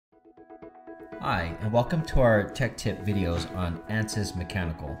Hi, and welcome to our tech tip videos on ANSYS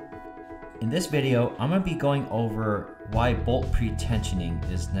mechanical. In this video, I'm going to be going over why bolt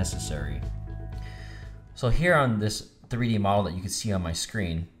pre-tensioning is necessary. So here on this 3D model that you can see on my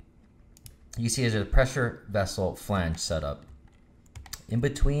screen, you can see there's a pressure vessel flange setup. In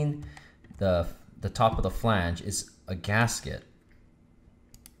between the top of the flange is a gasket.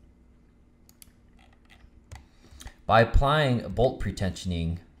 By applying bolt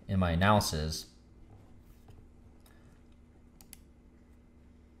pre-tensioning in my analysis,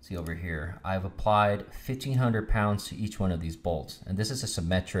 see over here, I've applied 1,500 pounds to each one of these bolts, and this is a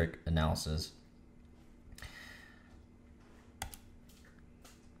symmetric analysis.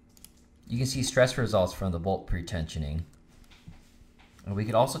 You can see stress results from the bolt pre-tensioning. And we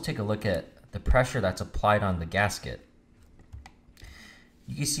could also take a look at the pressure that's applied on the gasket.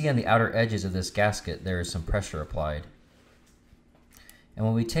 You can see on the outer edges of this gasket there is some pressure applied. And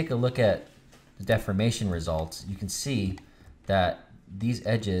when we take a look at the deformation results, you can see that these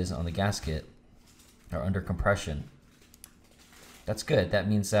edges on the gasket are under compression. That's good. That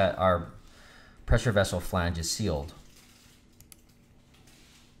means that our pressure vessel flange is sealed.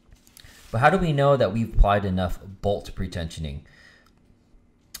 But how do we know that we've applied enough bolt pre-tensioning?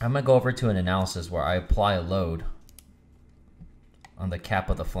 I'm going to go over to an analysis where I apply a load on the cap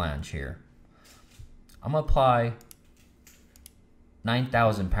of the flange here. I'm going to apply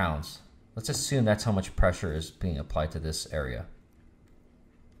 9,000 pounds. Let's assume that's how much pressure is being applied to this area.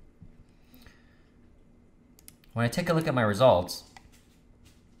 When I take a look at my results,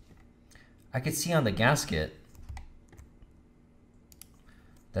 I can see on the gasket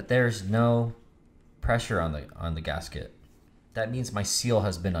that there's no pressure on the gasket. That means my seal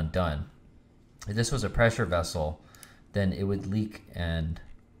has been undone. If this was a pressure vessel, then it would leak and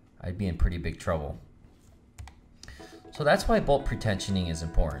I'd be in pretty big trouble. So that's why bolt pre-tensioning is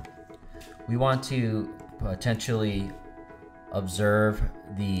important. We want to potentially observe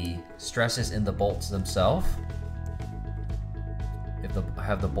the stresses in the bolts themselves.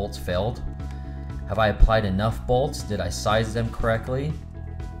 Have the bolts failed? Have I applied enough bolts? Did I size them correctly?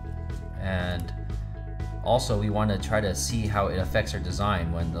 And also we want to try to see how it affects our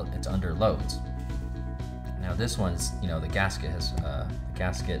design when it's under loads. Now this one's, the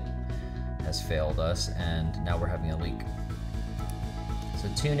gasket has failed us, and now we're having a leak. So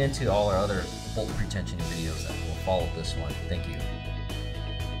tune into all our other bolt pre-tensioning videos that will follow this one. Thank you.